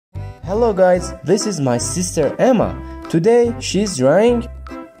Hello guys, this is my sister Emma. Today she's drawing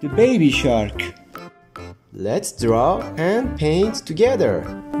the baby shark. Let's draw and paint together.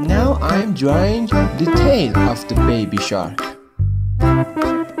 Now I'm drawing the tail of the baby shark.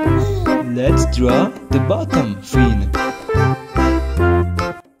 Let's draw the bottom fin.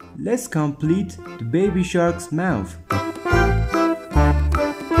 Let's complete the baby shark's mouth.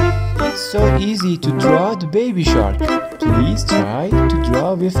 It's so easy to draw the baby shark. Please try to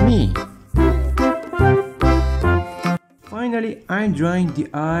draw with me. Finally, I'm drawing the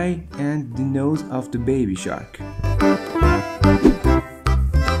eye and the nose of the baby shark.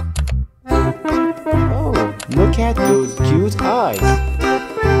 Oh, look at those cute eyes.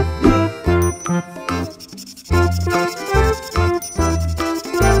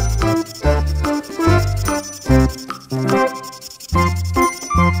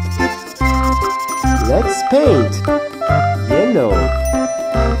 Let's paint yellow.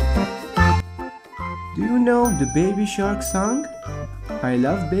 Do you know the baby shark song? I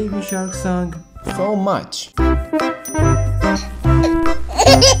love baby shark song so much.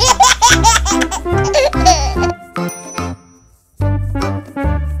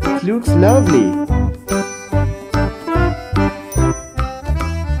 It looks lovely.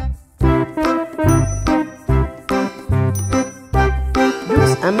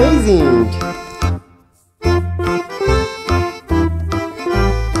 Looks amazing.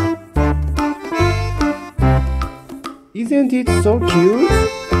 Isn't it so cute?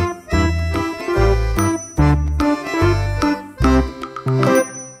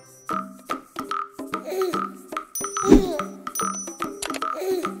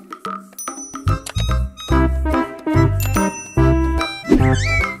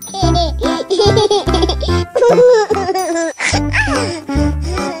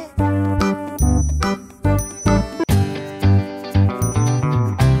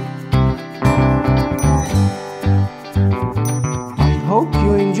 Hope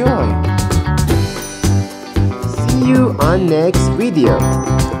you enjoy. See you on next video.